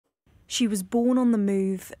She was born on the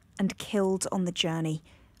move and killed on the journey.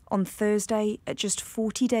 On Thursday, at just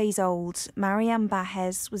 40 days old, Maryam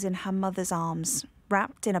Bahez was in her mother's arms,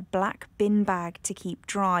 wrapped in a black bin bag to keep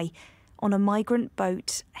dry, on a migrant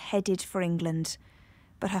boat headed for England.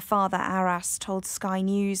 But her father, Aras, told Sky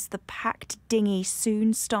News the packed dinghy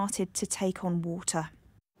soon started to take on water.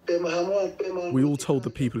 We all told the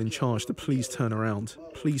people in charge to please turn around,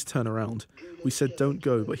 please turn around. We said don't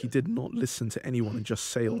go, but he did not listen to anyone and just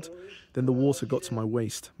sailed. Then the water got to my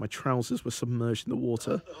waist, my trousers were submerged in the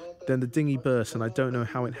water. Then the dinghy burst and I don't know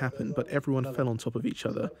how it happened, but everyone fell on top of each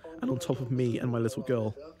other and on top of me and my little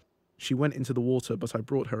girl. She went into the water, but I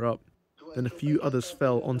brought her up. Then a few others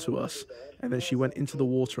fell onto us, and then she went into the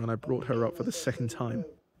water and I brought her up for the second time.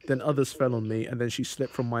 Then others fell on me, and then she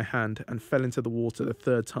slipped from my hand and fell into the water the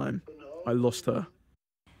third time. I lost her.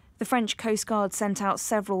 The French Coast Guard sent out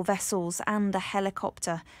several vessels and a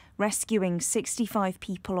helicopter, rescuing 65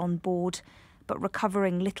 people on board, but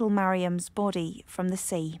recovering little Maryam's body from the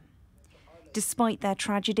sea. Despite their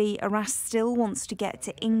tragedy, Aras still wants to get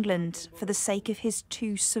to England for the sake of his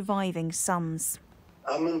 2 surviving sons.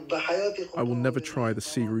 I will never try the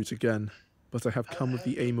sea route again. But I have come with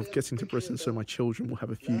the aim of getting to Britain so my children will have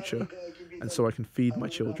a future, and so I can feed my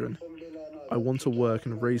children. I want to work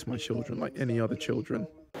and raise my children like any other children.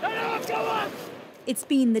 It's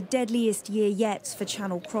been the deadliest year yet for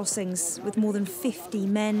Channel crossings, with more than 50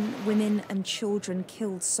 men, women and children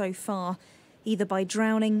killed so far, either by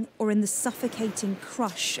drowning or in the suffocating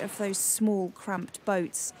crush of those small, cramped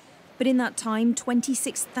boats. But in that time,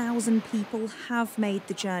 26,000 people have made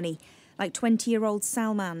the journey, like 20-year-old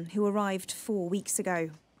Salman, who arrived 4 weeks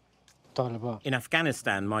ago. In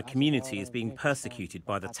Afghanistan, my community is being persecuted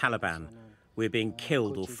by the Taliban. We're being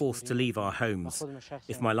killed or forced to leave our homes.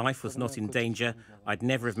 If my life was not in danger, I'd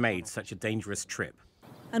never have made such a dangerous trip.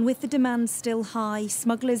 And with the demand still high,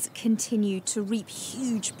 smugglers continue to reap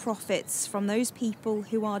huge profits from those people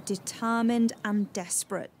who are determined and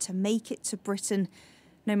desperate to make it to Britain,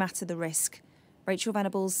 no matter the risk. Rachel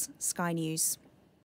Venables, Sky News.